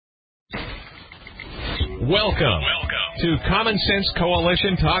Welcome to Common Sense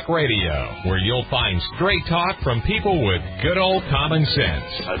Coalition Talk Radio, where you'll find straight talk from people with good old common sense.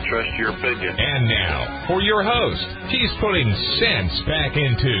 I trust your opinion. And now, for your host, he's putting sense back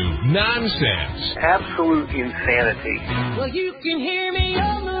into nonsense. Absolute insanity. Well, you can hear me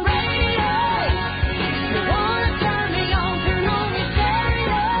on the radio. You wanna turn me on, turn on your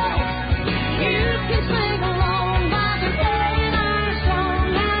stereo. You can sing along while they're playing our song.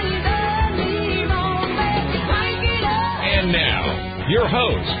 Now you done me wrong, baby, crank it up. And now, your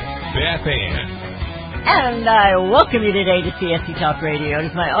host, Beth Ann. And I welcome you today to CSC Talk Radio. It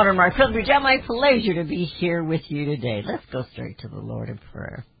is my honor, my privilege, and my pleasure to be here with you today. Let's go straight to the Lord in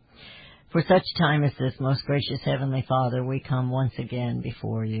prayer. For such time as this, most gracious Heavenly Father, we come once again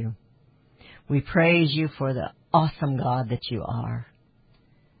before you. We praise you for the awesome God that you are.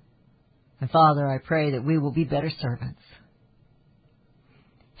 And Father, I pray that we will be better servants.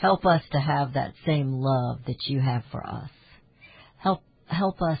 Help us to have that same love that you have for us.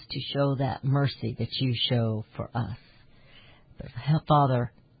 Help us to show that mercy that you show for us.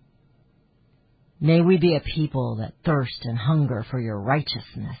 Father, may we be a people that thirst and hunger for your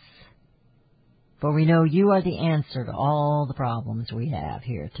righteousness. For we know you are the answer to all the problems we have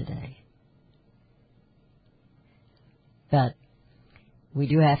here today. But we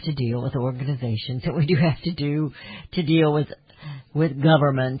do have to deal with organizations, and we do have to deal with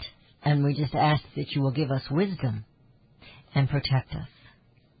government, and we just ask that you will give us wisdom and protect us.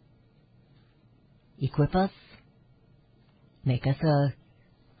 Equip us. Make us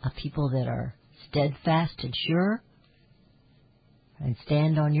a people that are steadfast and sure, and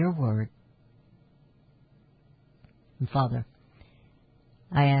stand on your word. And Father,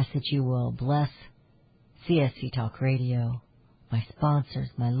 I ask that you will bless CSC Talk Radio, my sponsors,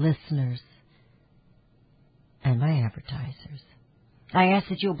 my listeners, and my advertisers. I ask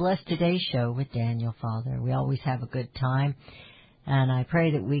that you'll bless today's show with Daniel, Father. We always have a good time, and I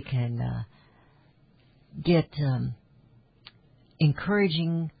pray that we can get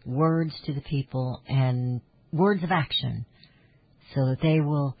encouraging words to the people and words of action so that they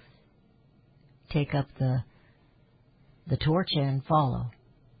will take up the torch and follow.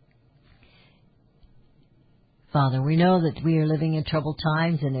 Father, we know that we are living in troubled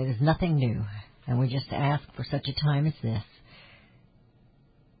times and it is nothing new, and we just ask for such a time as this.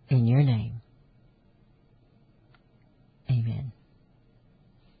 In your name. Amen.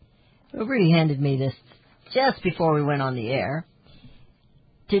 Rudy handed me this just before we went on the air.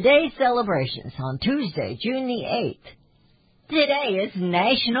 Today's celebrations on Tuesday, June the 8th. Today is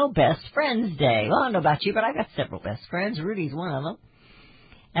National Best Friends Day. Well, I don't know about you, but I got several best friends. Rudy's one of them.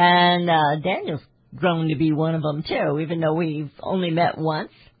 And Daniel's grown to be one of them, too, even though we've only met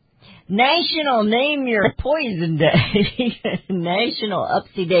once. National Name Your Poison Day. National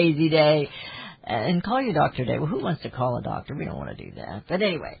Upsy Daisy Day. And Call Your Doctor Day. Well, who wants to call a doctor? We don't want to do that. But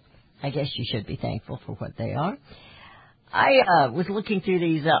anyway, I guess you should be thankful for what they are. I was looking through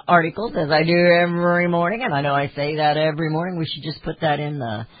these articles, as I do every morning, and I know I say that every morning. We should just put that in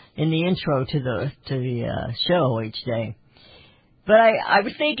the intro to the show each day. But I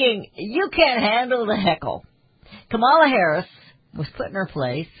was thinking, you can't handle the heckle. Kamala Harris was put in her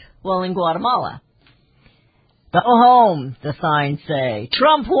place, well, in Guatemala. Go home, the signs say.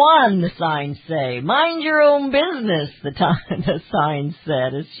 Trump won, the signs say. Mind your own business, the signs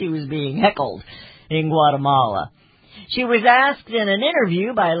said, as she was being heckled in Guatemala. She was asked in an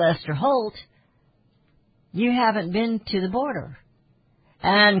interview by Lester Holt, you haven't been to the border.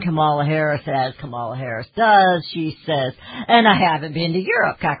 And Kamala Harris, as Kamala Harris does, she says, and I haven't been to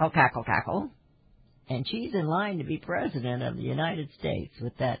Europe, cackle, cackle, cackle. And she's in line to be president of the United States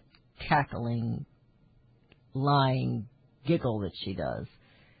with that cackling, lying giggle that she does.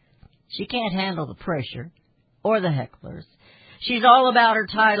 She can't handle the pressure or the hecklers. She's all about her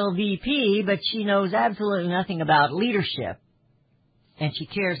title VP, but she knows absolutely nothing about leadership. And she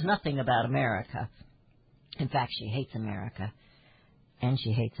cares nothing about America. In fact, she hates America. And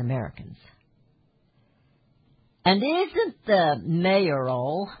she hates Americans. And isn't the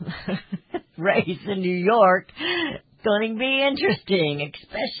mayoral race in New York going to be interesting,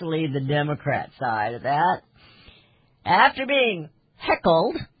 especially the Democrat side of that? After being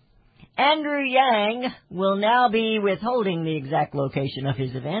heckled, Andrew Yang will now be withholding the exact location of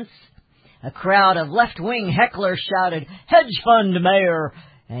his events. A crowd of left-wing hecklers shouted, hedge fund mayor,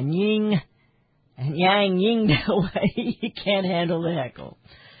 and Yang yinged away. He can't handle the heckle.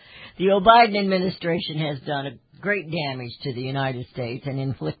 The Biden administration has done great damage to the United States and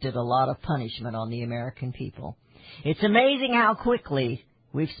inflicted a lot of punishment on the American people. It's amazing how quickly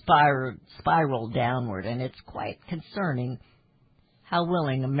we've spiraled downward, and it's quite concerning how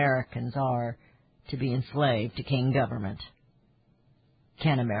willing Americans are to be enslaved to king government.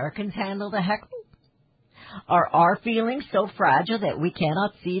 Can Americans handle the heckle? Are our feelings so fragile that we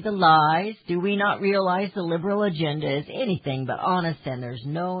cannot see the lies? Do we not realize the liberal agenda is anything but honest and there's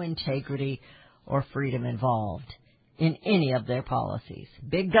no integrity or freedom involved in any of their policies?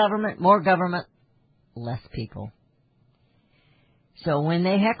 Big government, more government, less people. So when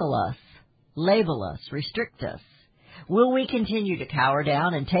they heckle us, label us, restrict us, will we continue to cower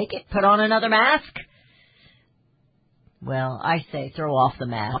down and take it, put on another mask? Well, I say throw off the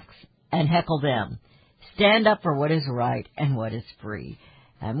masks and heckle them. Stand up for what is right and what is free.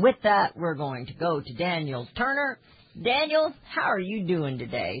 And with that, we're going to go to Daniel Turner. Daniel, how are you doing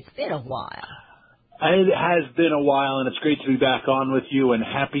today? It's been a while. It has been a while, and it's great to be back on with you, and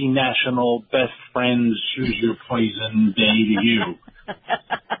happy National Best Friends Choose Your Poison Day to you.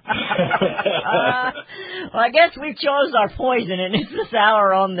 Well, I guess we chose our poison, and it's this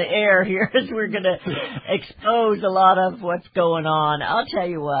hour on the air here as we're going to expose a lot of what's going on. I'll tell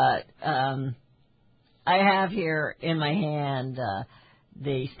you what, I have here in my hand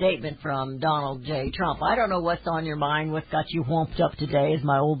the statement from Donald J. Trump. I don't know what's on your mind, what's got you whomped up today, as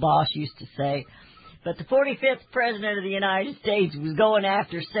my old boss used to say. But the 45th President of the United States was going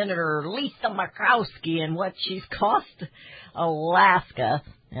after Senator Lisa Murkowski and what she's cost Alaska.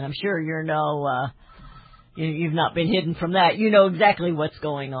 And I'm sure you've not been hidden from that. You know exactly what's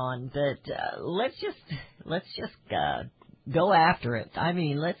going on. But let's just go after it. I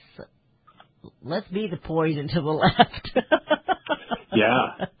mean, let's be the poison to the left.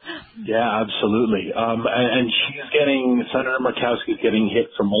 Yeah, absolutely. And Senator Murkowski's getting hit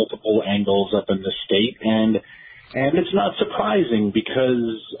from multiple angles up in the state, and it's not surprising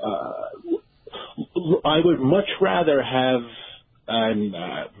because I would much rather have, I'm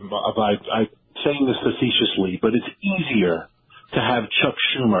saying this facetiously, but it's easier to have Chuck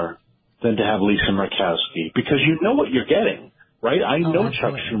Schumer than to have Lisa Murkowski because you know what you're getting, right? I know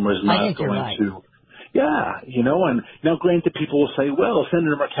Chuck Schumer is not going to. Yeah, and now granted people will say, well,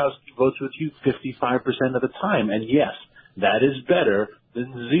 Senator Murkowski votes with you 55% of the time. And yes, that is better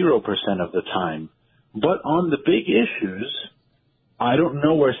than 0% of the time. But on the big issues, I don't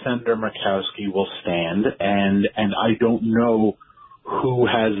know where Senator Murkowski will stand, and I don't know who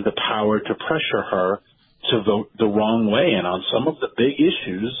has the power to pressure her to vote the wrong way. And on some of the big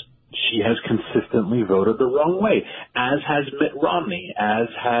issues, she has consistently voted the wrong way, as has Mitt Romney, as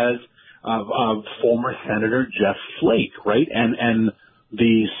has former Senator Jeff Flake, right? And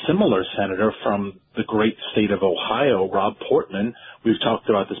the similar senator from the great state of Ohio, Rob Portman, we've talked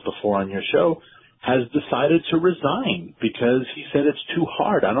about this before on your show, has decided to resign because he said it's too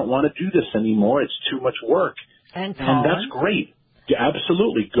hard. I don't want to do this anymore. It's too much work. And that's great.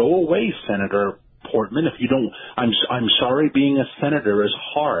 Absolutely. Go away, Senator Portman. If you don't, I'm sorry, being a senator is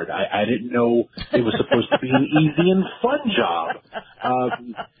hard. I didn't know it was supposed to be an easy and fun job.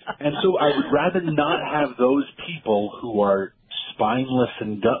 And so I would rather not have those people who are spineless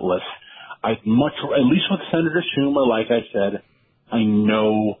and gutless. At least with Senator Schumer, like I said, I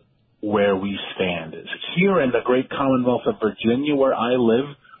know where we stand. Here in the great Commonwealth of Virginia, where I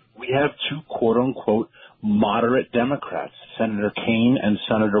live, we have two quote-unquote moderate Democrats, Senator Kaine and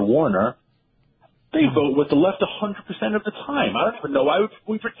Senator Warner. They vote with the left 100% of the time. I don't even know why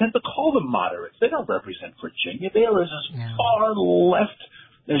we pretend to call them moderates. They don't represent Virginia. They are as far left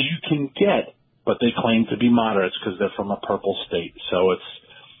as you can get, but they claim to be moderates because they're from a purple state. So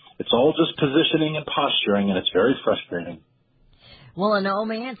it's all just positioning and posturing, and it's very frustrating. Well, and Noam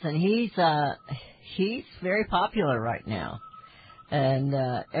Manson, he's very popular right now, and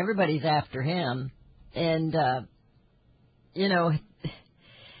everybody's after him. And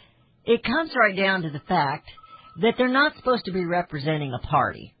it comes right down to the fact that they're not supposed to be representing a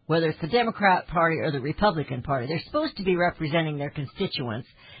party, whether it's the Democrat Party or the Republican Party. They're supposed to be representing their constituents,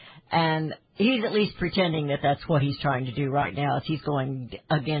 and he's at least pretending that that's what he's trying to do right now, is he's going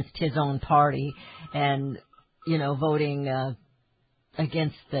against his own party and, voting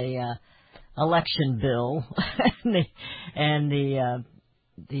against the election bill and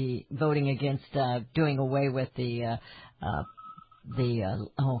the voting against doing away with the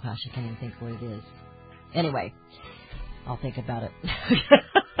oh gosh, I can't even think what it is. Anyway, I'll think about it.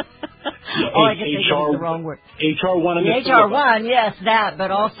 All I can think of is the wrong word. HR 1 and the HR 1, yes, that,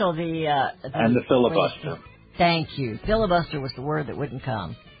 but also and the filibuster. Thank you. Filibuster was the word that wouldn't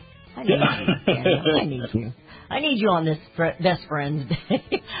come. I need you, Daniel. I need you. I need you on this Best Friends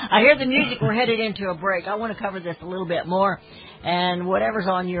Day. I hear the music. We're headed into a break. I want to cover this a little bit more. And whatever's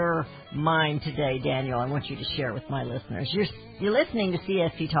on your mind today, Daniel, I want you to share with my listeners. You're listening to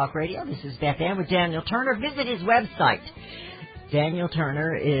CST Talk Radio. This is Beth Ann with Daniel Turner. Visit his website, Daniel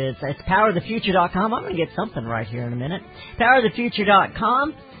Turner is, it's powerthefuture.com. I'm going to get something right here in a minute.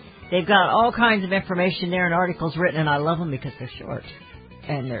 Powerthefuture.com. They've got all kinds of information there and articles written, and I love them because they're short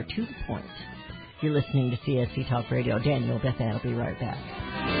and they're to the point. You're listening to CSC Talk Radio. Daniel, Beth Ann will be right back.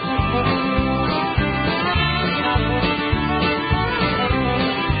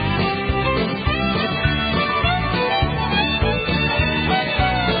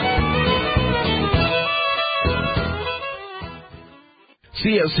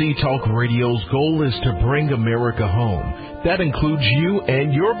 CSC Talk Radio's goal is to bring America home. That includes you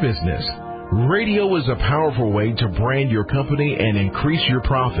and your business. Radio is a powerful way to brand your company and increase your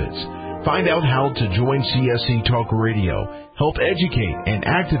profits. Find out how to join CSC Talk Radio, help educate and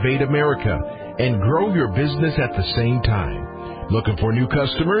activate America, and grow your business at the same time. Looking for new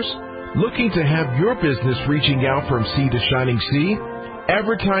customers? Looking to have your business reaching out from sea to shining sea?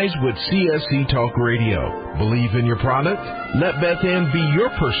 Advertise with CSC Talk Radio. Believe in your product? Let Beth Ann be your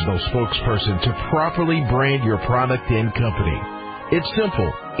personal spokesperson to properly brand your product and company. It's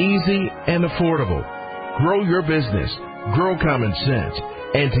simple, easy, and affordable. Grow your business, grow common sense,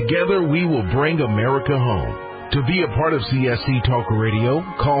 and together we will bring America home. To be a part of CSC Talk Radio,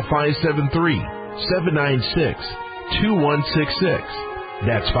 call 573-796-2166.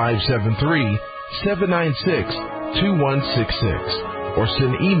 That's 573-796-2166. Or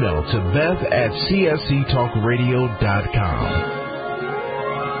send email to beth@csctalkradio.com.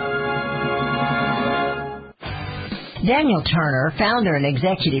 Daniel Turner, founder and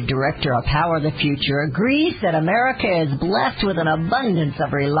executive director of Power the Future, agrees that America is blessed with an abundance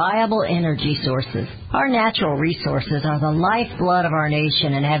of reliable energy sources. Our natural resources are the lifeblood of our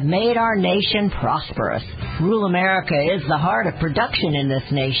nation and have made our nation prosperous. Rural America is the heart of production in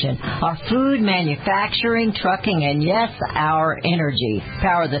this nation. Our food, manufacturing, trucking, and yes, our energy.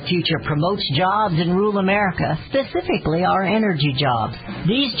 Power the Future promotes jobs in rural America, specifically our energy jobs.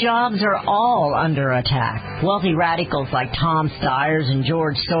 These jobs are all under attack. Wealthy radicals like Tom Stiers and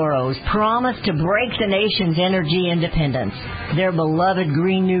George Soros promise to break the nation's energy independence. Their beloved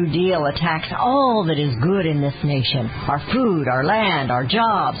Green New Deal attacks all that is good in this nation. Our food, our land, our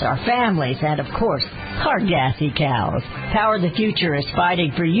jobs, our families, and of course, our gassy cows. Power the Future is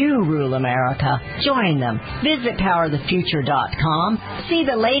fighting for you, rural America. Join them. Visit powerthefuture.com. See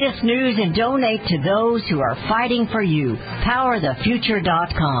the latest news and donate to those who are fighting for you.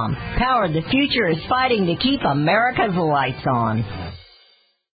 Powerthefuture.com. Power the Future is fighting to keep America's lights on.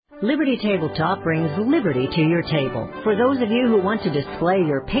 Liberty Tabletop brings liberty to your table. For those of you who want to display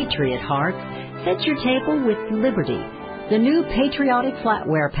your patriot heart, set your table with Liberty, the new patriotic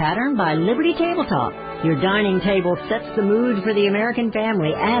flatware pattern by Liberty Tabletop. Your dining table sets the mood for the American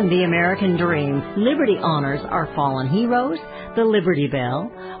family and the American dream. Liberty honors our fallen heroes, the Liberty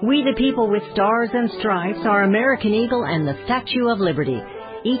Bell, We the People with Stars and Stripes, our American Eagle, and the Statue of Liberty.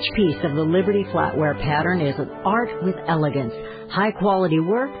 Each piece of the Liberty flatware pattern is an art with elegance, high-quality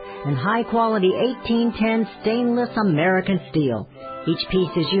work, and high-quality 1810 stainless American steel. Each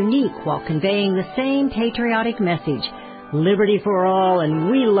piece is unique while conveying the same patriotic message, liberty for all and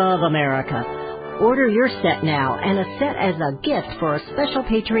we love America. Order your set now and a set as a gift for a special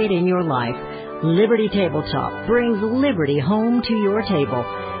patriot in your life. Liberty Tabletop brings liberty home to your table.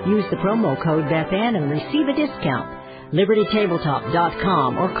 Use the promo code Beth Ann and receive a discount.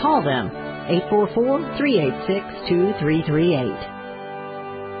 LibertyTabletop.com or call them 844-386-2338.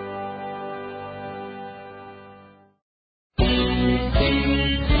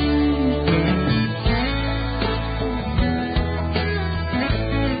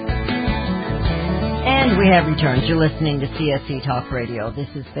 And we have returned. You're listening to CSC Talk Radio. This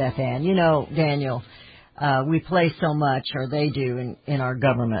is Beth Ann. You know, Daniel, we play so much, or they do in our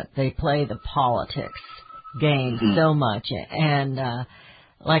government. They play the politics game so much. And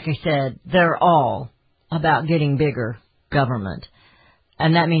like I said, they're all about getting bigger government.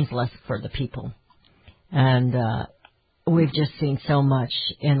 And that means less for the people. And we've just seen so much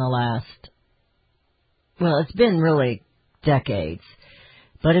in the last, well, it's been really decades.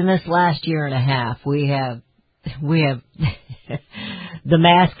 But in this last year and a half, we have the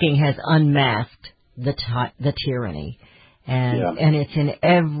masking has unmasked the tyranny, and it's in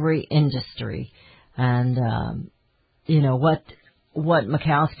every industry. And you know what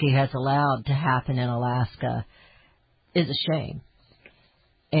Murkowski has allowed to happen in Alaska is a shame.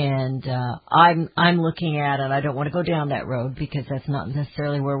 And I'm looking at it. I don't want to go down that road because that's not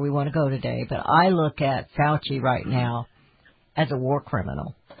necessarily where we want to go today. But I look at Fauci right now as a war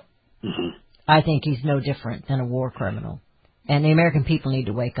criminal. Mm-hmm. I think he's no different than a war criminal. And the American people need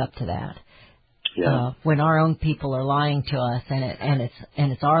to wake up to that. Yeah. When our own people are lying to us and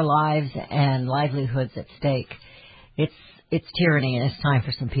it's our lives and livelihoods at stake, it's tyranny, and it's time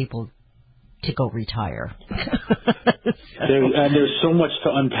for some people to go retire. There's so much to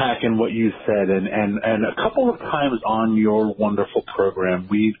unpack in what you said, and a couple of times on your wonderful program,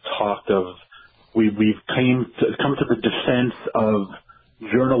 we've talked of we've come to the defense of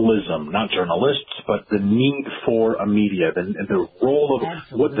journalism, not journalists, but the need for a media, the role of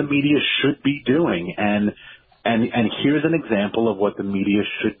Absolutely. what the media should be doing, and here's an example of what the media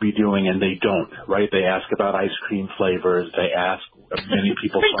should be doing, and they don't, right? They ask about ice cream flavors. They ask, many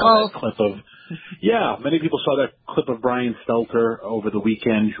people saw that clip of, many people saw that clip of Brian Stelter over the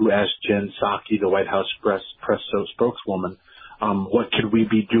weekend who asked Jen Psaki, the White House press spokeswoman, what could we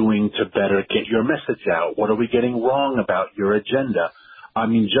be doing to better get your message out? What are we getting wrong about your agenda? I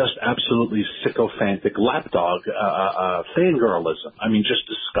mean, just absolutely sycophantic lapdog fangirlism. I mean, just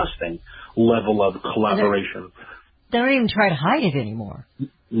disgusting level of collaboration. They don't even try to hide it anymore.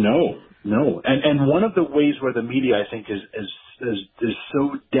 No. And one of the ways where the media, I think, is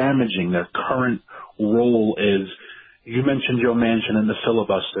so damaging, their current role is, you mentioned Joe Manchin and the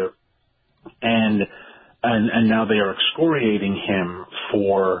filibuster, and now they are excoriating him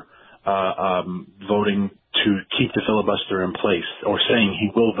for voting to keep the filibuster in place, or saying he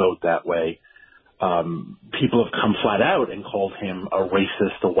will vote that way. People have come flat out and called him a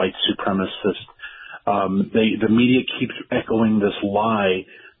racist, a white supremacist. The media keeps echoing this lie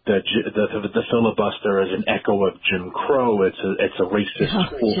that the filibuster is an echo of Jim Crow. It's a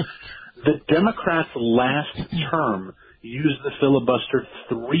racist tool. The Democrats last term used the filibuster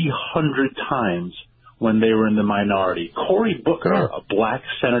 300 times when they were in the minority. Cory Booker, a black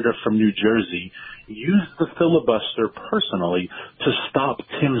senator from New Jersey, used the filibuster personally to stop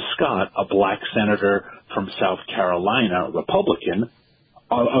Tim Scott, a black senator from South Carolina, Republican,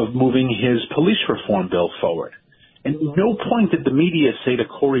 of moving his police reform bill forward. And no point did the media say to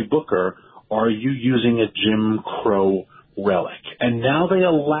Cory Booker, are you using a Jim Crow relic? And now they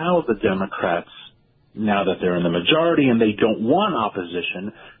allow the Democrats, now that they're in the majority and they don't want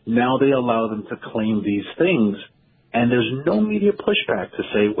opposition, now they allow them to claim these things. And there's no media pushback to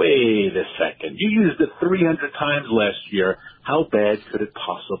say, wait a second, you used it 300 times last year. How bad could it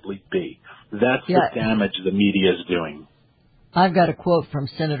possibly be? That's the damage the media is doing. I've got a quote from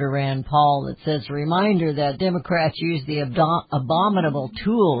Senator Rand Paul that says, a reminder that Democrats used the abominable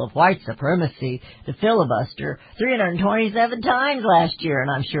tool of white supremacy, the filibuster, 327 times last year, and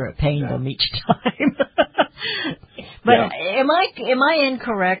I'm sure it pained them each time. But am I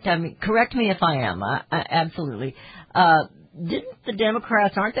incorrect? I mean, correct me if I am. I absolutely. Didn't the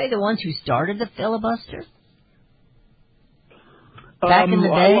Democrats, aren't they the ones who started the filibuster? Back in the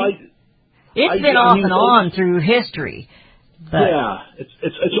day? It's been off and on through history. But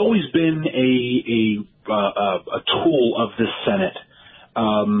it's always been a tool of the Senate.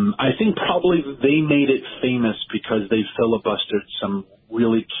 I think probably they made it famous because they filibustered some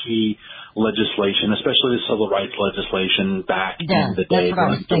really key legislation, especially the civil rights legislation back in the day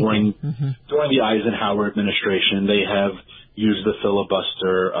during the Eisenhower administration. They have used the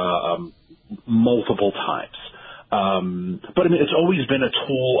filibuster multiple times. But I mean, it's always been a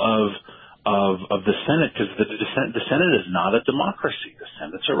tool of the Senate, because the Senate is not a democracy. The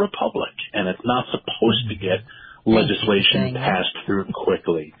Senate's a republic, and it's not supposed to get legislation passed through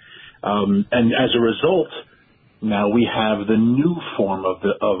quickly. And as a result, now we have the new form of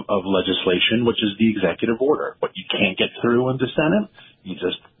legislation, which is the executive order. What you can't get through in the Senate, you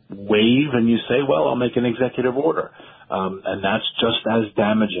just wave and you say, well, I'll make an executive order. And that's just as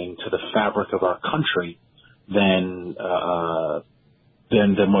damaging to the fabric of our country than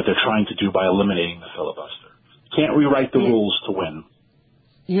what they're trying to do by eliminating the filibuster. Can't rewrite the rules to win.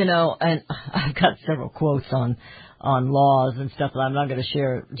 You know, and I've got several quotes on laws and stuff that I'm not going to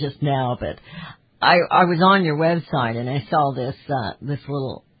share just now, but I was on your website and I saw this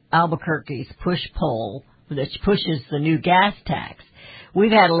little Albuquerque's push poll that pushes the new gas tax.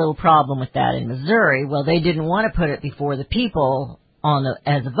 We've had a little problem with that in Missouri. Well, they didn't want to put it before the people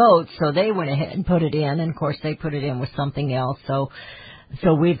as a vote, so they went ahead and put it in, and of course they put it in with something else.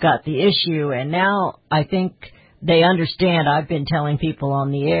 So we've got the issue, and now I think they understand. I've been telling people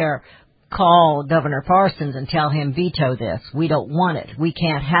on the air, call Governor Parsons and tell him veto this. We don't want it. We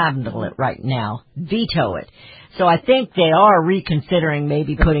can't handle it right now. Veto it. So I think they are reconsidering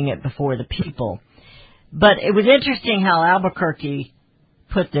maybe putting it before the people. But it was interesting how Albuquerque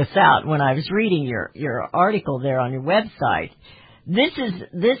put this out when I was reading your article there on your website. This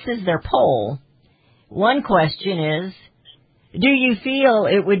is their poll. One question is, do you feel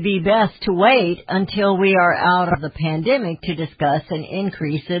it would be best to wait until we are out of the pandemic to discuss an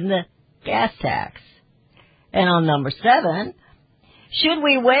increase in the gas tax? And on number 7, should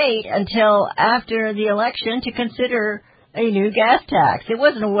we wait until after the election to consider a new gas tax. It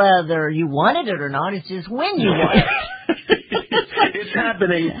wasn't whether you wanted it or not. It's just when you want it. It's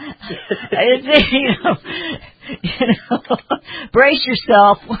happening. Brace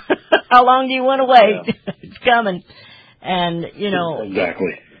yourself. How long do you want to wait? Yeah. It's coming. And,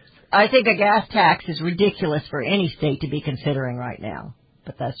 Exactly. I think a gas tax is ridiculous for any state to be considering right now.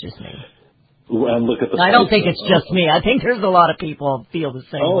 But that's just me. And look at the. I don't think it's just me. I think there's a lot of people who feel the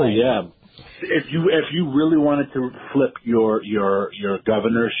same way. Oh, yeah. If you really wanted to flip your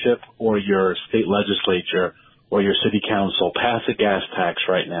governorship or your state legislature or your city council, pass a gas tax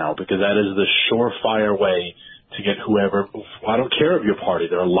right now, because that is the surefire way to get whoever. I don't care of your party.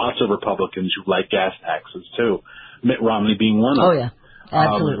 There are lots of Republicans who like gas taxes too. Mitt Romney being one of them. Oh yeah,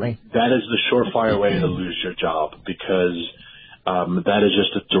 absolutely. That is the surefire way to lose your job, because that is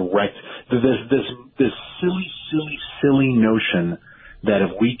just a direct. This silly notion that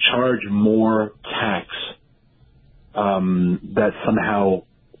if we charge more tax, that somehow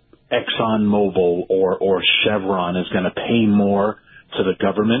ExxonMobil or Chevron is going to pay more to the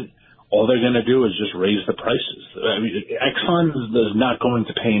government. All they're going to do is just raise the prices. I mean, Exxon is not going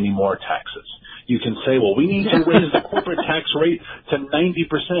to pay any more taxes. You can say, well, we need to raise the corporate tax rate to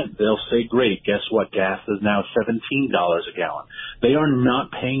 90%. They'll say, great, guess what? Gas is now $17 a gallon. They are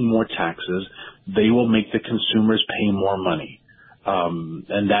not paying more taxes. They will make the consumers pay more money.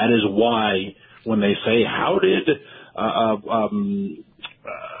 And that is why when they say, how did,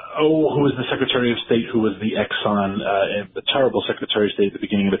 who was the Secretary of State who was the Exxon, the terrible Secretary of State at the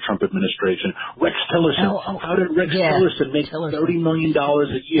beginning of the Trump administration, Rex Tillerson. How did Rex Tillerson make $30 million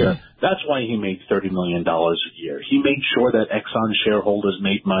a year? That's why he made $30 million a year. He made sure that Exxon shareholders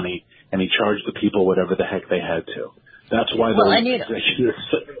made money, and he charged the people whatever the heck they had to. That's why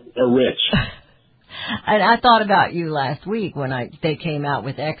they're rich. And I thought about you last week when they came out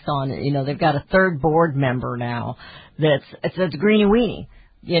with Exxon. They've got a third board member now that's Greenie Weenie,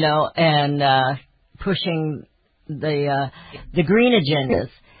 and pushing the green agendas.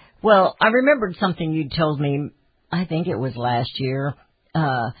 Well, I remembered something you told me, I think it was last year,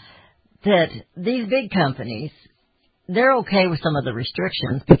 that these big companies, they're okay with some of the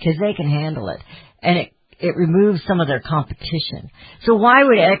restrictions because they can handle it, and it removes some of their competition. So why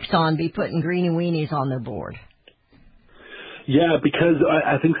would Exxon be putting Greenie Weenies on their board? Yeah, because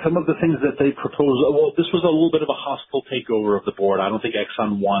I think some of the things that they proposed, this was a little bit of a hostile takeover of the board. I don't think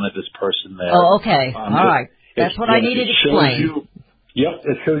Exxon wanted this person there. Oh, okay. All right. That's what I needed to explain.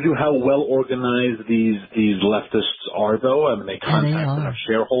 It shows you how well organized these leftists are, though. I mean, they contact enough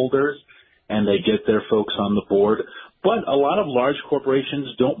shareholders, and they get their folks on the board. But a lot of large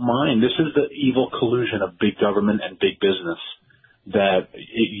corporations don't mind. This is the evil collusion of big government and big business, that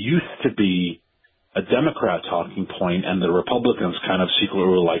it used to be a Democrat talking point, and the Republicans kind of secretly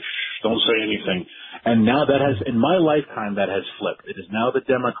were like, shh, don't say anything. And now that has, in my lifetime, that has flipped. It is now the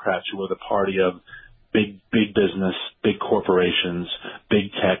Democrats who are the party of big business, big corporations,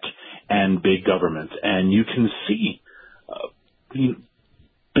 big tech, and big government. And you can see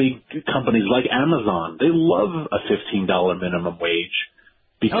big companies like Amazon, they love a $15 minimum wage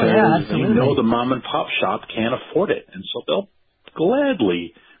because they know the mom and pop shop can't afford it. And so they'll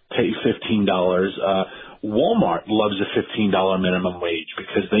gladly pay $15. Walmart loves a $15 minimum wage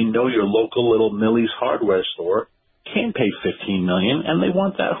because they know your local little Millie's hardware store can't pay $15 million, and they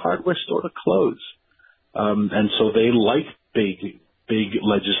want that hardware store to close. And so they like big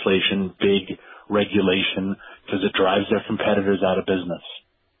legislation, big regulation, because it drives their competitors out of business.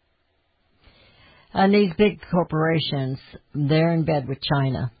 And these big corporations, they're in bed with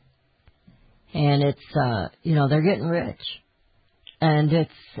China. And it's, they're getting rich. And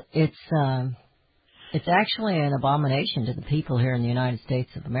it's actually an abomination to the people here in the United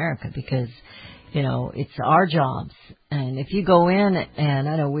States of America because, it's our jobs. And if you go in, and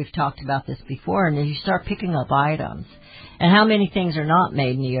I know we've talked about this before, and you start picking up items, and how many things are not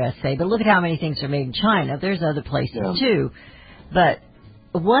made in the USA, but look at how many things are made in China. There's other places too. But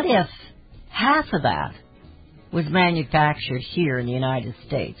what if half of that was manufactured here in the United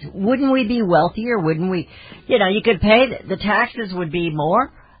States? Wouldn't we be wealthier? Wouldn't we? You could pay, the taxes would be more.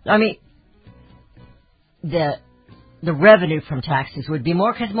 I mean, the revenue from taxes would be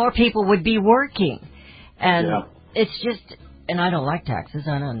more because more people would be working. And it's just, and I don't like taxes.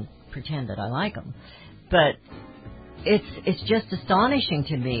 I don't pretend that I like them. But it's just astonishing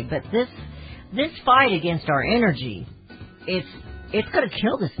to me. But this fight against our energy, it's going to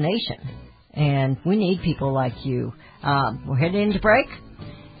kill this nation. And we need people like you. We're heading into break.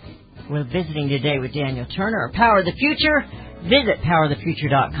 We're visiting today with Daniel Turner of Power of the Future. Visit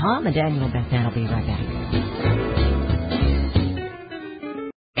powerofthefuture.com, and Daniel and Beth Ann will be right back.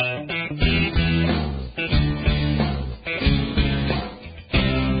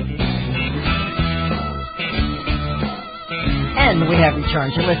 and we have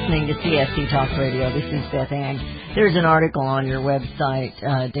returned. You're listening to CSC Talk Radio. This is Beth Ann. There's an article on your website,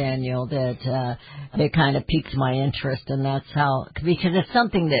 Daniel, that it kind of piqued my interest, and that's how, because it's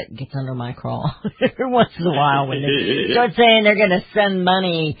something that gets under my crawl every once in a while when they start saying they're going to send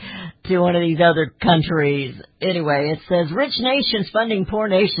money to one of these other countries. Anyway, it says, rich nations funding poor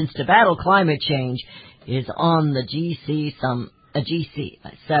nations to battle climate change is on the G7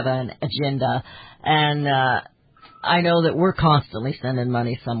 agenda, and I know that we're constantly sending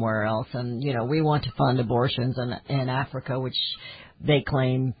money somewhere else, and, you know, we want to fund abortions in Africa, which they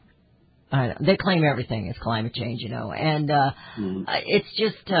claim everything is climate change, you know, and it's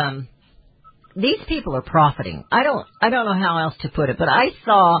just these people are profiting. I don't know how else to put it, but I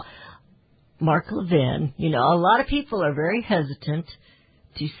saw Mark Levin. You know, a lot of people are very hesitant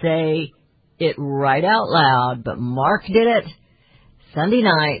to say it right out loud, but Mark did it Sunday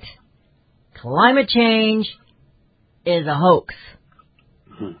night. Climate change is a hoax.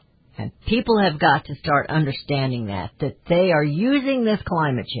 And people have got to start understanding that they are using this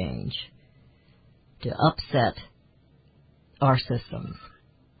climate change to upset our systems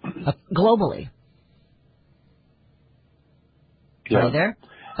globally. Yeah. Are you there?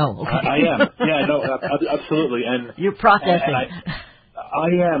 Oh, okay. I am. Yeah, no, absolutely. And you're processing. I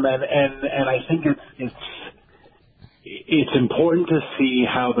am, and I think it's important to see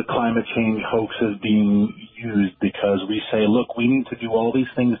how the climate change hoax is being used, because we say, look, we need to do all these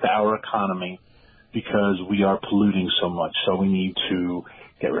things to our economy because we are polluting so much. So we need to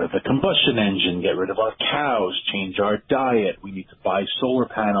get rid of the combustion engine, get rid of our cows, change our diet. We need to buy solar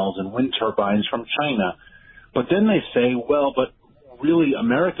panels and wind turbines from China. But then they say, well, but really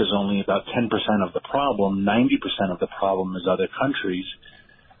America's only about 10% of the problem. 90% of the problem is other countries.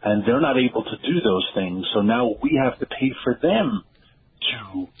 And they're not able to do those things, so now we have to pay for them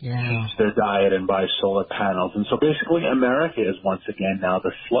to change their diet and buy solar panels. And so basically America is once again now the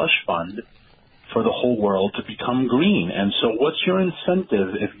slush fund for the whole world to become green. And so what's your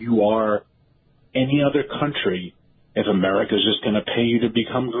incentive if you are any other country? If America's just going to pay you to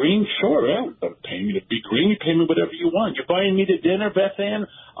become green, sure, yeah, pay me to be green. You pay me whatever you want. You're buying me to dinner, Beth Ann.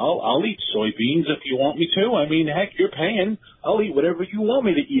 I'll eat soybeans if you want me to. I mean, heck, you're paying. I'll eat whatever you want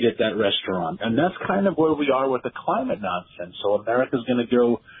me to eat at that restaurant. And that's kind of where we are with the climate nonsense. So America's going to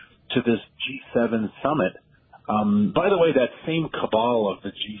go to this G7 summit. By the way, that same cabal of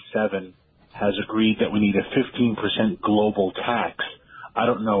the G7 has agreed that we need a 15% global tax. I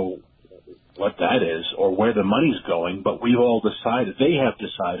don't know what that is or where the money's going, but we've all decided, they have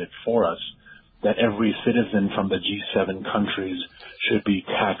decided for us, that every citizen from the G7 countries should be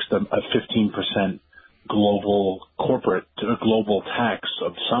taxed a 15% global tax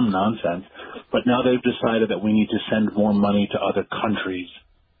of some nonsense. But now they've decided that we need to send more money to other countries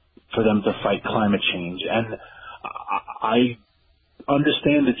for them to fight climate change. And I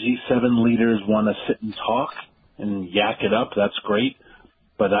understand the G7 leaders want to sit and talk and yak it up. That's great.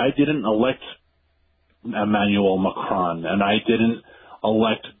 But I didn't elect Emmanuel Macron, and I didn't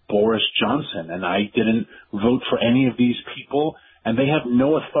elect Boris Johnson, and I didn't vote for any of these people, and they have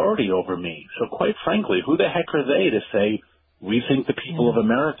no authority over me. So quite frankly, who the heck are they to say, we think the people of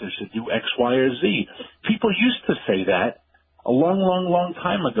America should do X, Y, or Z? People used to say that a long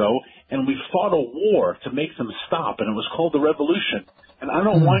time ago, and we fought a war to make them stop, and it was called the Revolution. And I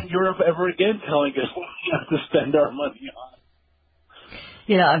don't want Europe ever again telling us what we have to spend our money on.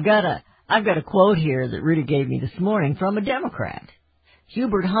 You know, I've got a quote here that Rudy gave me this morning from a Democrat,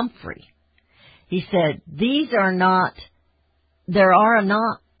 Hubert Humphrey. He said, there are not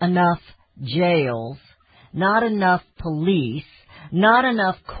enough jails, not enough police, not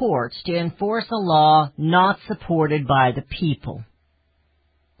enough courts to enforce a law not supported by the people.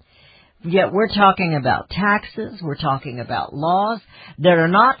 Yet we're talking about taxes, we're talking about laws that are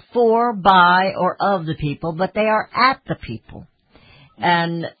not for, by, or of the people, but they are at the people.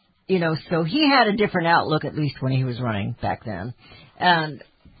 And, you know, so he had a different outlook, at least when he was running back then. And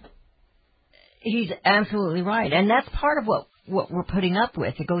he's absolutely right. And that's part of what we're putting up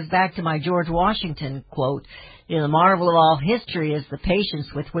with. It goes back to my George Washington quote, you know, the marvel of all history is the patience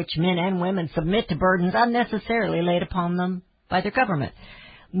with which men and women submit to burdens unnecessarily laid upon them by their government.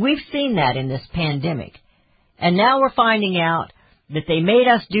 We've seen that in this pandemic. And now we're finding out that they made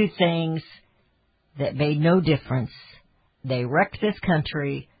us do things that made no difference. They wrecked this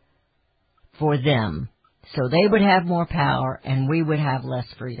country for them, so they would have more power and we would have less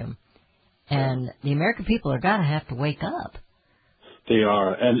freedom. And the American people are going to have to wake up. They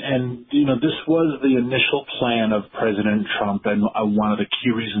are. And you know, this was the initial plan of President Trump, and one of the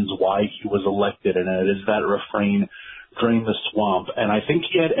key reasons why he was elected, and it is that refrain, drain the swamp, and I think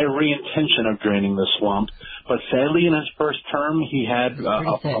he had every intention of draining the swamp. But sadly, in his first term, he had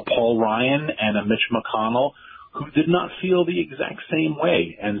a Paul Ryan and a Mitch McConnell who did not feel the exact same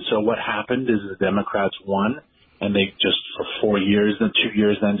way. And so what happened is the Democrats won, and they just for 4 years and 2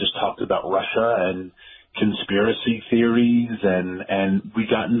 years then just talked about Russia and conspiracy theories, and we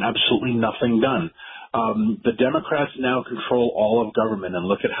got absolutely nothing done. The Democrats now control all of government, and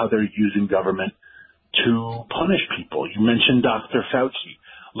look at how they're using government to punish people. You mentioned Dr. Fauci.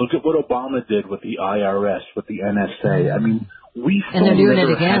 Look at what Obama did with the IRS, with the NSA. I mean, we and they're doing it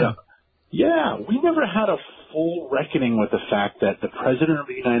again. We never had a full reckoning with the fact that the President of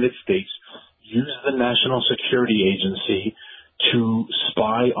the United States used the National Security Agency to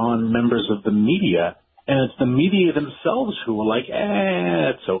spy on members of the media, and it's the media themselves who were like,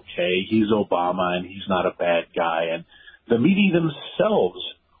 it's okay, he's Obama and he's not a bad guy. And the media themselves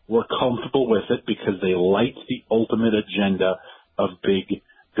were comfortable with it because they liked the ultimate agenda of big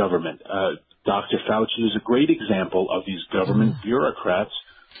government. Dr. Fauci is a great example of these government bureaucrats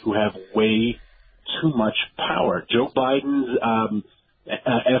who have way too much power. Joe Biden's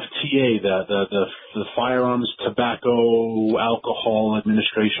FTA, the Firearms, Tobacco, Alcohol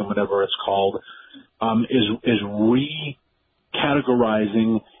Administration, whatever it's called, is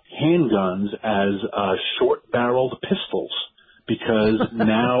recategorizing handguns as short-barreled pistols. Because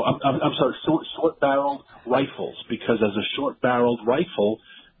now, I'm sorry, short-barreled rifles, because as a short-barreled rifle,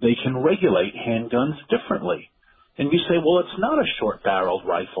 they can regulate handguns differently. And you say, well, it's not a short-barreled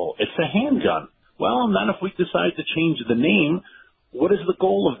rifle, it's a handgun. Well, not if we decide to change the name. What is the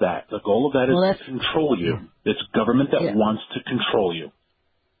goal of that? The goal of that is to control you. It's government that wants to control you.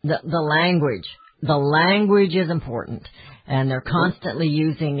 The language is important, and they're constantly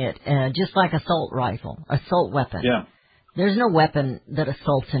using it, just like assault weapon. Yeah. There's no weapon that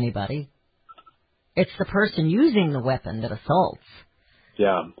assaults anybody. It's the person using the weapon that assaults.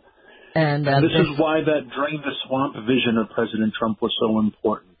 Yeah. And this is why that drain the swamp vision of President Trump was so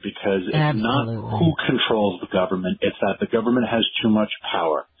important, because it's not who controls the government, it's that the government has too much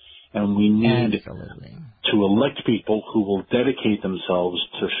power. And we need to elect people who will dedicate themselves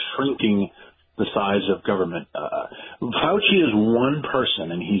to shrinking the size of government. Fauci is one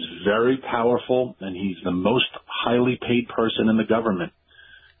person, and he's very powerful, and he's the most highly paid person in the government.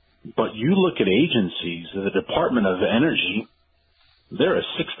 But you look at agencies, the Department of Energy, there are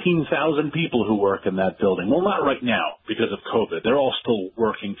 16,000 people who work in that building. Well, not right now because of COVID. They're all still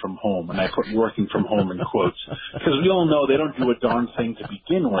working from home, and I put working from home in quotes, because we all know they don't do a darn thing to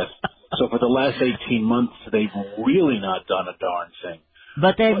begin with. So for the last 18 months, they've really not done a darn thing.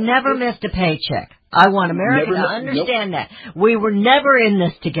 But they've never missed a paycheck. I want America to understand that. We were never in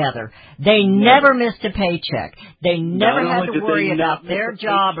this together. They never missed a paycheck. They never had to worry about their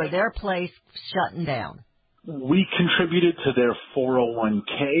job or their place shutting down. We contributed to their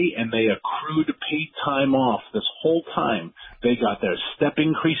 401k, and they accrued paid time off this whole time. They got their step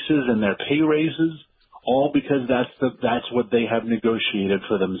increases and their pay raises, all because that's what they have negotiated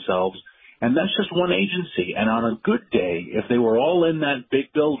for themselves. And that's just one agency. And on a good day, if they were all in that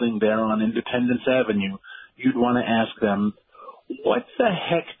big building there on Independence Avenue, you'd want to ask them, what the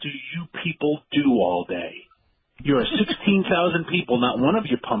heck do you people do all day? You're 16,000 people. Not one of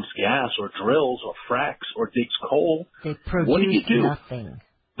you pumps gas or drills or fracks or digs coal. They produce what do you do? nothing.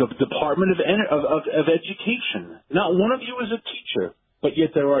 The Department of Education. Not one of you is a teacher. But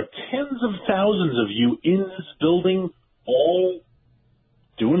yet there are tens of thousands of you in this building all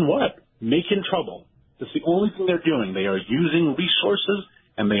doing what? Making trouble. That's the only thing they're doing. They are using resources,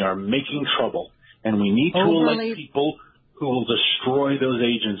 and they are making trouble. And we need to elect people who will destroy those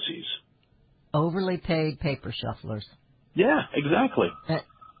agencies. Overly paid paper shufflers. Yeah, exactly.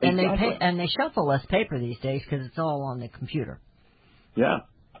 And they shuffle less paper these days because it's all on the computer. Yeah.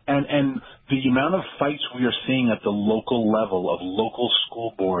 And the amount of fights we are seeing at the local level of local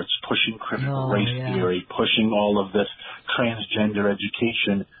school boards pushing critical race theory, pushing all of this transgender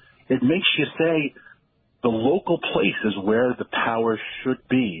education, it makes you say the local place is where the power should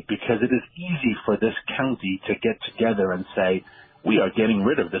be, because it is easy for this county to get together and say, we are getting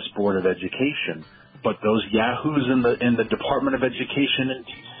rid of this Board of Education. But those yahoos in the Department of Education in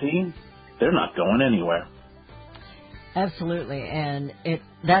D.C., they're not going anywhere. Absolutely, and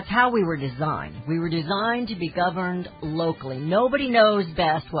that's how we were designed. We were designed to be governed locally. Nobody knows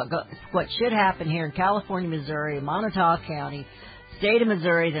best what should happen here in California, Missouri, Montauk County, state of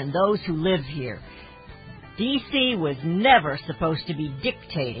Missouri than those who live here. D.C. was never supposed to be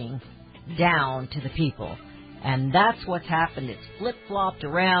dictating down to the people. And that's what's happened. It's flip-flopped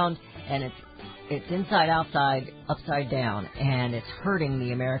around, and It's inside, outside, upside down, and it's hurting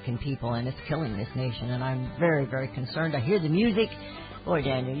the American people, and it's killing this nation, and I'm very, very concerned. I hear the music. Boy,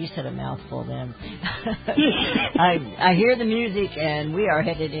 Daniel, you said a mouthful then. I hear the music, and we are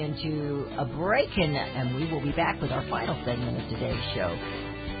headed into a break, and we will be back with our final segment of today's show.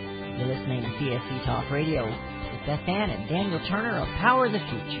 You're listening to CSC Talk Radio with Beth Ann and Daniel Turner of Power the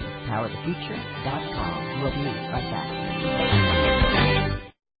Future, powerthefuture.com. We'll be right back.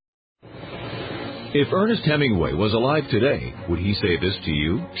 If Ernest Hemingway was alive today, would he say this to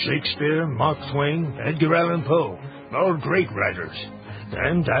you? Shakespeare, Mark Twain, Edgar Allan Poe, all great writers.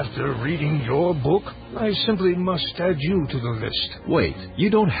 And after reading your book, I simply must add you to the list. Wait, you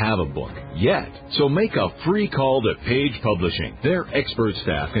don't have a book yet. So make a free call to Page Publishing. Their expert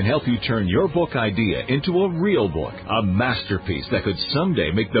staff can help you turn your book idea into a real book, a masterpiece that could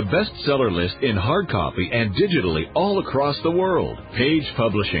someday make the bestseller list in hard copy and digitally all across the world. Page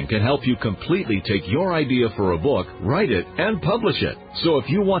Publishing can help you completely take your idea for a book, write it, and publish it. So if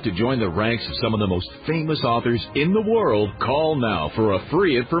you want to join the ranks of some of the most famous authors in the world, call now for a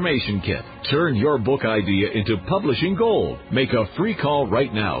free information kit. Turn your book idea into publishing gold. Make a free call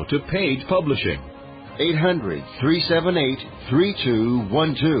right now to Page Publishing.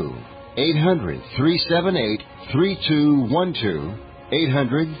 800-378-3212. 800-378-3212.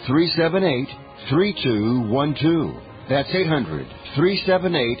 800-378-3212. That's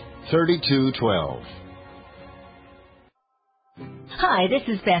 800-378-3212. Hi, this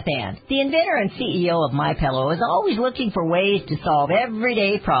is Beth Ann. The inventor and CEO of MyPillow is always looking for ways to solve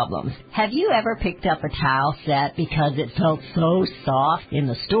everyday problems. Have you ever picked up a towel set because it felt so soft in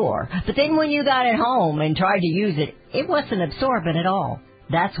the store, but then when you got it home and tried to use it, it wasn't absorbent at all?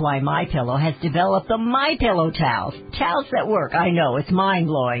 That's why MyPillow has developed the MyPillow towels. Towels that work. I know, it's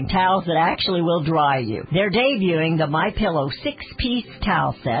mind-blowing. Towels that actually will dry you. They're debuting the MyPillow 6-piece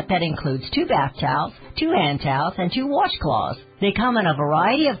towel set that includes 2 bath towels, 2 hand towels, and 2 washcloths. They come in a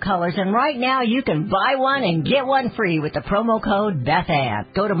variety of colors, and right now you can buy one and get one free with the promo code BethAnn.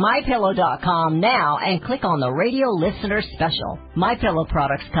 Go to MyPillow.com now and click on the Radio Listener Special. MyPillow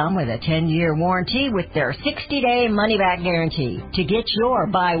products come with a 10-year warranty with their 60-day money-back guarantee. To get your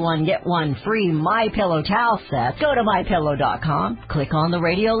buy one, get one free MyPillow towel set, go to MyPillow.com, click on the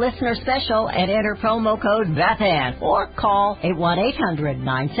Radio Listener Special, and enter promo code BethAnn, or call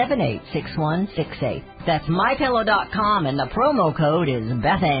 818-978-6168. That's MyPillow.com, and the promo code is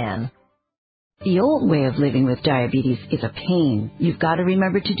BethAnn. The old way of living with diabetes is a pain. You've got to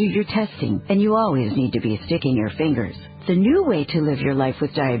remember to do your testing, and you always need to be sticking your fingers. The new way to live your life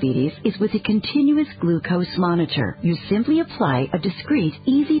with diabetes is with a continuous glucose monitor. You simply apply a discreet,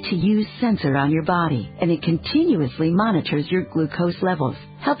 easy-to-use sensor on your body, and it continuously monitors your glucose levels,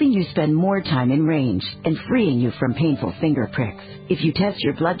 helping you spend more time in range and freeing you from painful finger pricks. If you test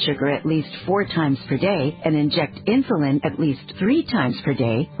your blood sugar at least 4 times per day and inject insulin at least 3 times per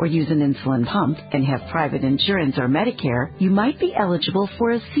day, or use an insulin pump and have private insurance or Medicare, you might be eligible for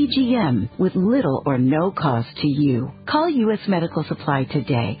a CGM with little or no cost to you. Call U.S. Medical Supply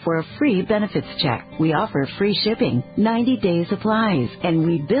today for a free benefits check. We offer free shipping, 90-day supplies, and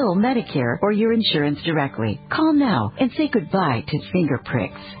we bill Medicare or your insurance directly. Call now and say goodbye to finger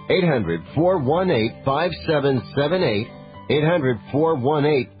pricks. 800-418-5778.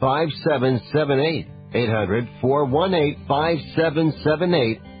 800-418-5778.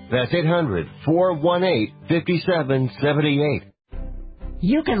 800-418-5778. That's 800-418-5778.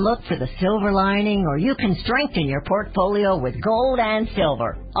 You can look for the silver lining, or you can strengthen your portfolio with gold and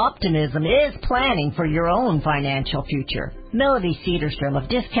silver. Optimism is planning for your own financial future. Melody Cedarstrom of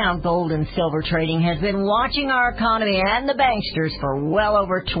Discount Gold and Silver Trading has been watching our economy and the banksters for well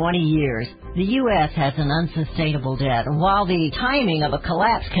over 20 years. The U.S. has an unsustainable debt, and while the timing of a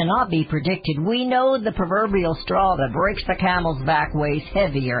collapse cannot be predicted, we know the proverbial straw that breaks the camel's back weighs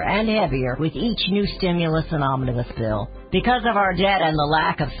heavier and heavier with each new stimulus and omnibus bill. Because of our debt and the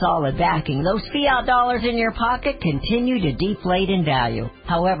lack of solid backing, those fiat dollars in your pocket continue to deflate in value.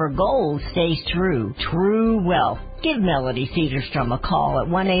 However, gold stays true wealth. Give Melody Cedarstrom a call at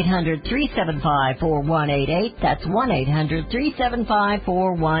 1-800-375-4188. That's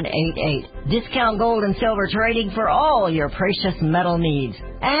 1-800-375-4188. Discount Gold and Silver Trading for all your precious metal needs.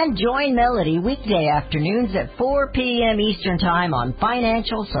 And join Melody weekday afternoons at 4 p.m. Eastern Time on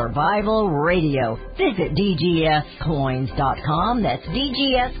Financial Survival Radio. Visit DGScoins.com. That's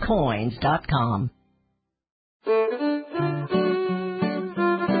DGScoins.com.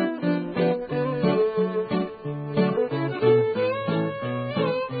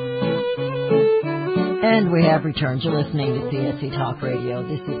 And we have returned. You're listening to CSC Talk Radio.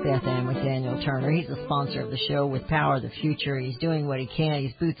 This is Beth Ann with Daniel Turner. He's a sponsor of the show with Power of the Future. He's doing what he can.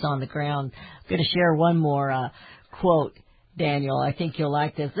 He's boots on the ground. I'm going to share one more quote, Daniel. I think you'll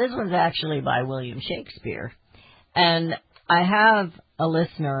like this. This one's actually by William Shakespeare. And I have a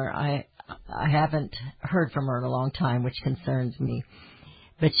listener. I haven't heard from her in a long time, which concerns me.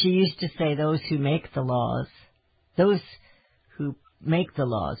 But she used to say, those who make the laws,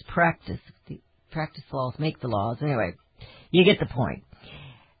 practice laws, make the laws. Anyway, you get the point.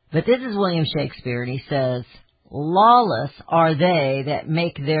 But this is William Shakespeare, and he says, lawless are they that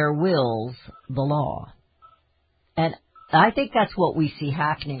make their wills the law. And I think that's what we see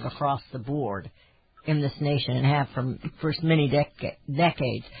happening across the board in this nation and have for many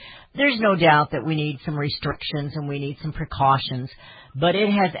decades. There's no doubt that we need some restrictions and we need some precautions, but it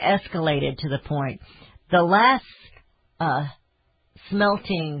has escalated to the point. The last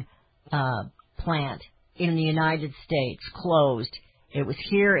smelting plant in the United States closed. It was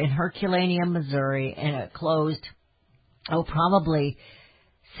here in Herculaneum, Missouri, and it closed, probably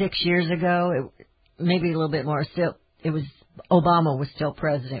 6 years ago, maybe a little bit more. Still, Obama was still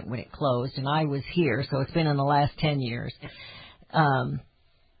president when it closed, and I was here, so it's been in the last 10 years. And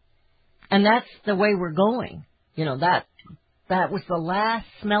that's the way we're going. You know, that was the last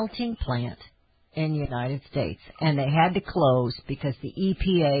smelting plant in the United States, and they had to close because the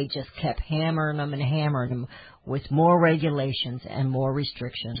EPA just kept hammering them with more regulations and more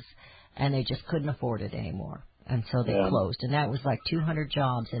restrictions, and they just couldn't afford it anymore. And so they closed, and that was like 200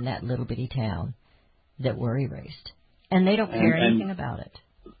 jobs in that little bitty town that were erased. And they don't care anything about it.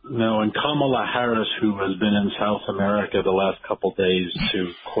 No, and Kamala Harris, who has been in South America the last couple days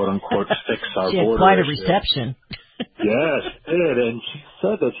to, quote-unquote, fix our border. She had quite a reception. Yes, she did. And she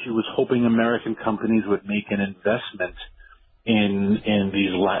said that she was hoping American companies would make an investment in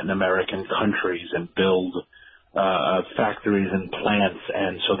these Latin American countries and build factories and plants,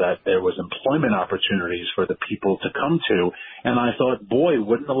 and so that there was employment opportunities for the people to come to. And I thought, boy,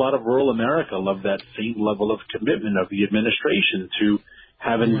 wouldn't a lot of rural America love that same level of commitment of the administration to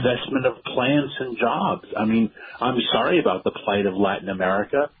have investment of plants and jobs? I mean, I'm sorry about the plight of Latin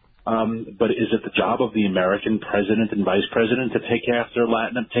America, but is it the job of the American president and vice president to take care of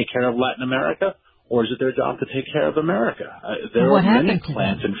Latin America? Or is it their job to take care of America? There are many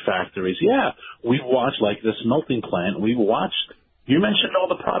plants and factories. Yeah, we've watched, like the smelting plant, you mentioned all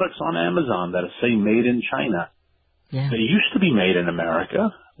the products on Amazon that say made in China. Yeah. They used to be made in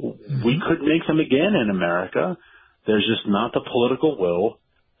America. Mm-hmm. We could make them again in America. There's just not the political will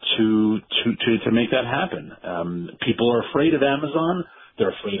to make that happen. People are afraid of Amazon.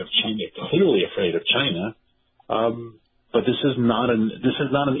 They're afraid of China. They're clearly afraid of China. But this is not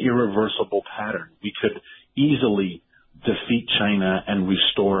an irreversible pattern. We could easily defeat China and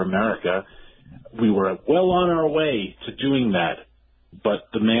restore America. We were well on our way to doing that, but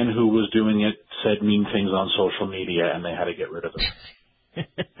the man who was doing it said mean things on social media, and they had to get rid of him.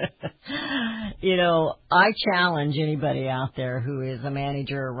 You know, I challenge anybody out there who is a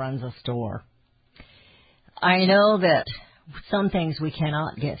manager or runs a store. I know that some things we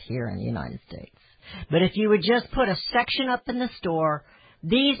cannot get here in the United States. But if you would just put a section up in the store,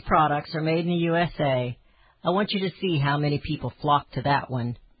 these products are made in the USA, I want you to see how many people flock to that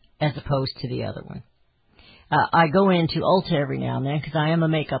one as opposed to the other one. I go into Ulta every now and then because I am a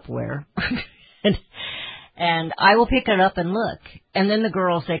makeup wearer. And I will pick it up and look. And then the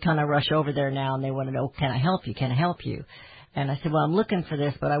girls, they kind of rush over there now and they want to know, can I help you? Can I help you? And I said, well, I'm looking for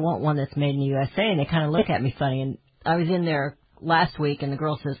this, but I want one that's made in the USA. And they kind of look at me funny. And I was in there last week and the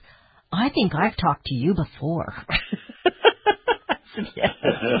girl says, I think I've talked to you before. I said, yes.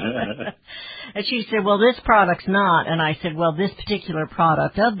 And she said, well, this product's not. And I said, well, this particular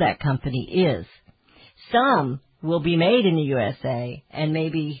product of that company is. Some will be made in the USA and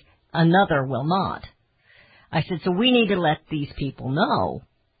maybe another will not. I said, so we need to let these people know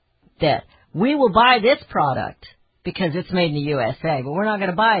that we will buy this product because it's made in the USA, but we're not going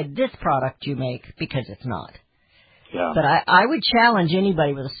to buy this product you make because it's not. Yeah. But I would challenge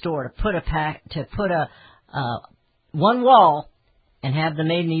anybody with a store to put a one wall and have the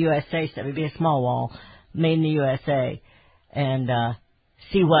made in the USA. So it would be a small wall, made in the USA, and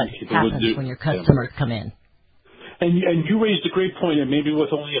see what happens when your customers come in. And you raised a great point, and maybe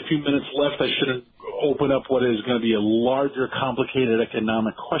with only a few minutes left, I shouldn't open up what is going to be a larger, complicated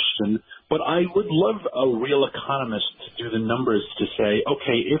economic question. But I would love a real economist to do the numbers to say,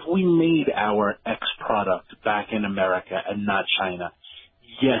 okay, if we made our X product back in America and not China,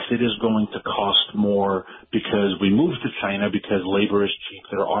 yes, it is going to cost more because we moved to China because labor is cheap.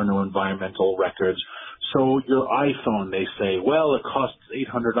 There are no environmental records. So your iPhone, they say, well, it costs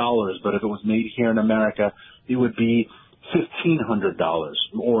 $800, but if it was made here in America, it would be $1,500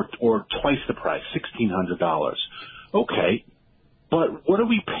 or twice the price, $1,600. Okay, but what are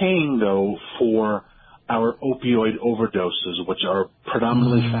we paying though for our opioid overdoses, which are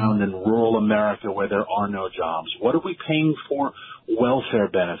predominantly found in rural America where there are no jobs? What are we paying for welfare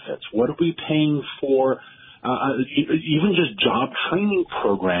benefits? What are we paying for even just job training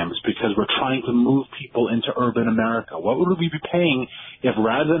programs because we're trying to move people into urban America? What would we be paying if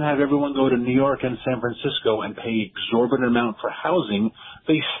rather than have everyone go to New York and San Francisco and pay exorbitant amount for housing,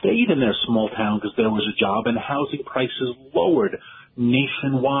 they stayed in their small town because there was a job and housing prices lowered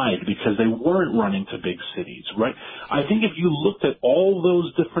nationwide because they weren't running to big cities, right? I think if you looked at all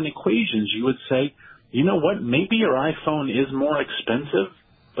those different equations, you would say, you know what, maybe your iPhone is more expensive,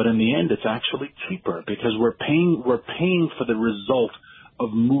 but in the end, it's actually cheaper because we're paying for the result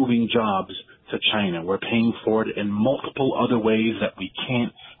of moving jobs to China. We're paying for it in multiple other ways that we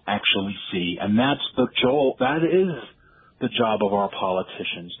can't actually see. And that is the job of our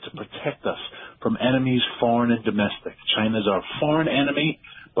politicians, to protect us from enemies, foreign and domestic. China's our foreign enemy,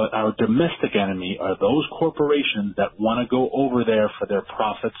 but our domestic enemy are those corporations that want to go over there for their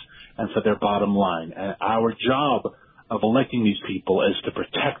profits and for their bottom line. And our job of electing these people is to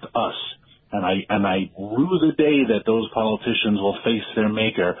protect us. And I rue the day that those politicians will face their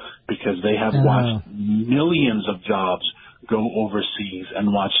maker because they have watched millions of jobs go overseas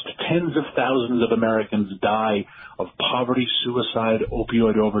and watched tens of thousands of Americans die of poverty, suicide,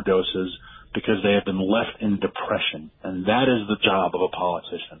 opioid overdoses because they have been left in depression. And that is the job of a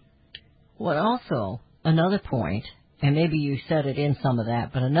politician. Well, also, another point, and maybe you said it in some of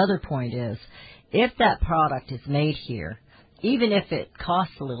that, but another point is, if that product is made here, even if it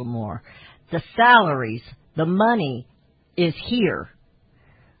costs a little more, the salaries, the money is here.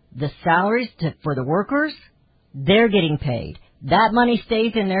 The salaries for the workers, they're getting paid. That money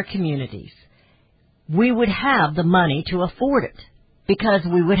stays in their communities. We would have the money to afford it because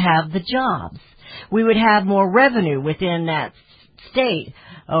we would have the jobs. We would have more revenue within that state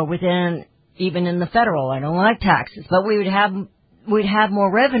or within, even in the federal. I don't like taxes, but we'd have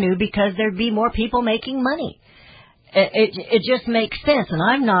more revenue because there'd be more people making money. It just makes sense, and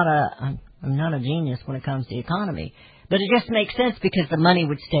I'm not a genius when it comes to economy, but it just makes sense because the money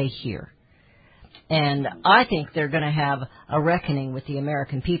would stay here. And I think they're going to have a reckoning with the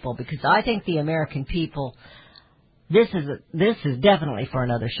American people because I think the American people, this is definitely for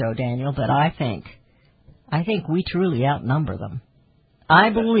another show, Daniel, but I think we truly outnumber them. I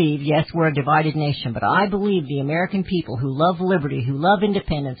believe, yes, we're a divided nation, but I believe the American people who love liberty, who love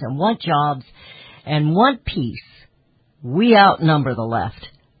independence and want jobs and want peace, we outnumber the left.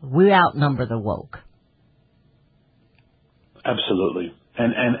 We outnumber the woke. Absolutely.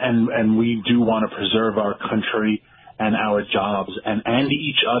 And we do want to preserve our country and our jobs and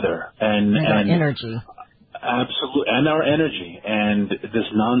each other. And our energy. Absolutely. And our energy. And this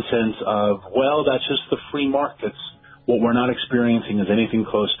nonsense of, well, that's just the free markets. What we're not experiencing is anything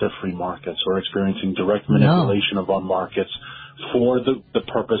close to free markets. We're experiencing direct manipulation of our markets for the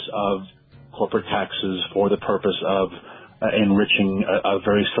purpose of corporate taxes, for the purpose of enriching a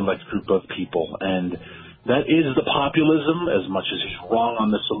very select group of people. And that is the populism, as much as he's wrong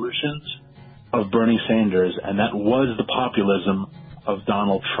on the solutions, of Bernie Sanders. And that was the populism of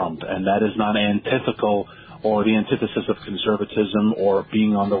Donald Trump. And that is not antithetical or the antithesis of conservatism or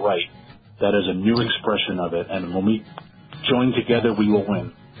being on the right. That is a new expression of it. And when we join together, we will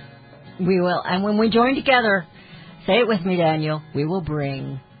win. We will. And when we join together, say it with me, Daniel, we will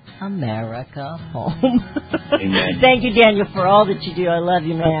bring America home. Amen. Thank you, Daniel, for all that you do. I love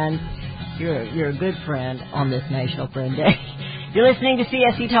you, man. You're a good friend on this National Friend Day. You're listening to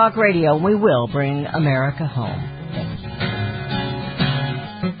CSC Talk Radio. We will bring America home. Thank you.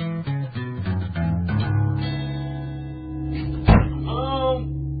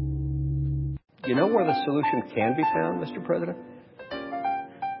 You know where the solution can be found, Mr. President?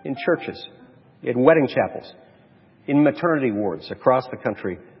 In churches, in wedding chapels, in maternity wards across the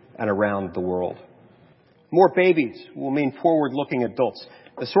country and around the world. More babies will mean forward-looking adults,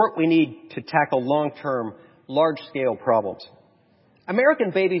 the sort we need to tackle long-term, large-scale problems.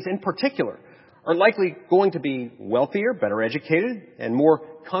 American babies in particular are likely going to be wealthier, better educated, and more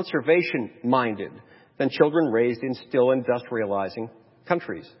conservation-minded than children raised in still industrializing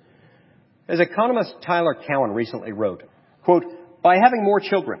countries. As economist Tyler Cowen recently wrote, quote, "By having more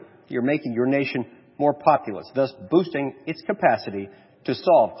children, you're making your nation more populous, thus boosting its capacity to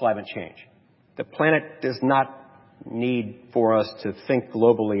solve climate change. The planet does not need for us to think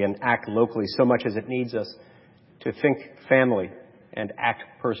globally and act locally so much as it needs us to think family and act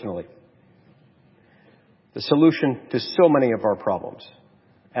personally." The solution to so many of our problems,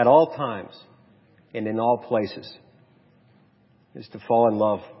 at all times and in all places, is to fall in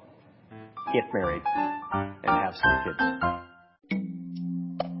love, get married, and have some kids.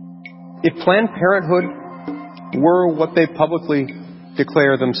 If Planned Parenthood were what they publicly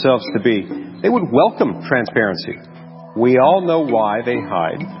declare themselves to be, they would welcome transparency. We all know why they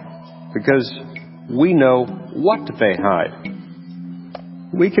hide, because we know what they hide.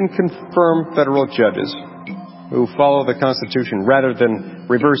 We can confirm federal judges who follow the Constitution rather than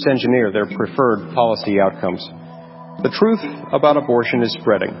reverse engineer their preferred policy outcomes. The truth about abortion is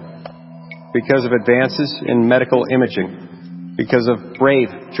spreading because of advances in medical imaging, because of brave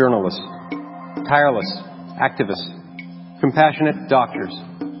journalists, tireless activists, compassionate doctors,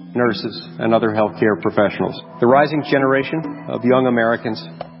 nurses, and other healthcare professionals. The rising generation of young Americans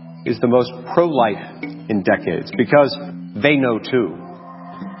is the most pro-life in decades because they know too.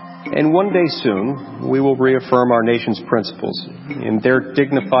 And one day soon, we will reaffirm our nation's principles in their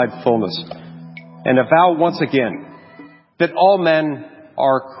dignified fullness and avow once again that all men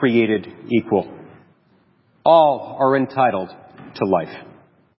are created equal. All are entitled to life.